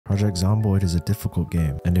Project Zomboid is a difficult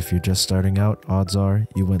game, and if you're just starting out, odds are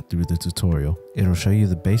you went through the tutorial. It'll show you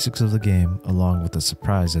the basics of the game along with a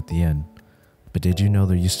surprise at the end. But did you know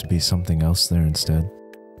there used to be something else there instead?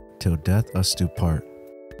 Til Death Us Do Part.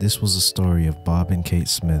 This was a story of Bob and Kate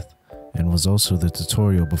Smith, and was also the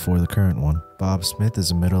tutorial before the current one. Bob Smith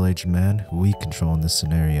is a middle-aged man who we control in this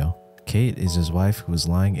scenario. Kate is his wife who is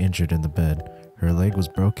lying injured in the bed. Her leg was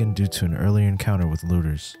broken due to an earlier encounter with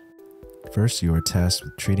looters. First, you are tasked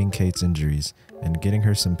with treating Kate's injuries and getting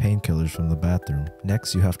her some painkillers from the bathroom.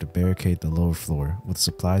 Next, you have to barricade the lower floor with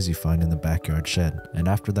supplies you find in the backyard shed. And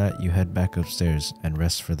after that, you head back upstairs and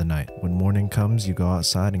rest for the night. When morning comes, you go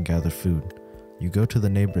outside and gather food. You go to the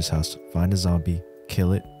neighbor's house, find a zombie,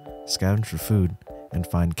 kill it, scavenge for food, and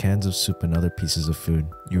find cans of soup and other pieces of food.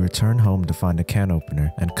 You return home to find a can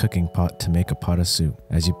opener and cooking pot to make a pot of soup.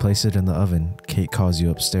 As you place it in the oven, Kate calls you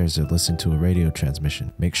upstairs to listen to a radio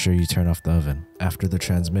transmission. Make sure you turn off the oven. After the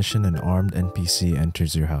transmission, an armed NPC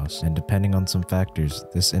enters your house, and depending on some factors,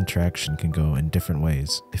 this interaction can go in different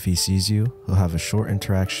ways. If he sees you, he'll have a short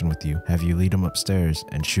interaction with you, have you lead him upstairs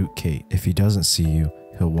and shoot Kate. If he doesn't see you,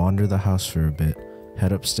 he'll wander the house for a bit,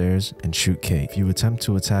 head upstairs and shoot Kate. If you attempt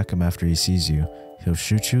to attack him after he sees you, he'll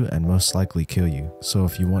shoot you and most likely kill you. So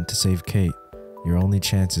if you want to save Kate, your only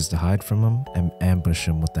chance is to hide from him and ambush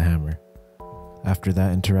him with the hammer. After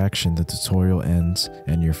that interaction, the tutorial ends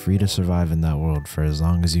and you're free to survive in that world for as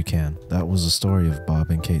long as you can. That was the story of Bob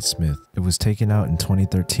and Kate Smith. It was taken out in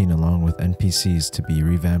 2013 along with NPCs to be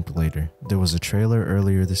revamped later. There was a trailer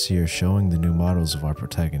earlier this year showing the new models of our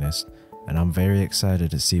protagonist, and I'm very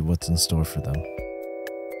excited to see what's in store for them.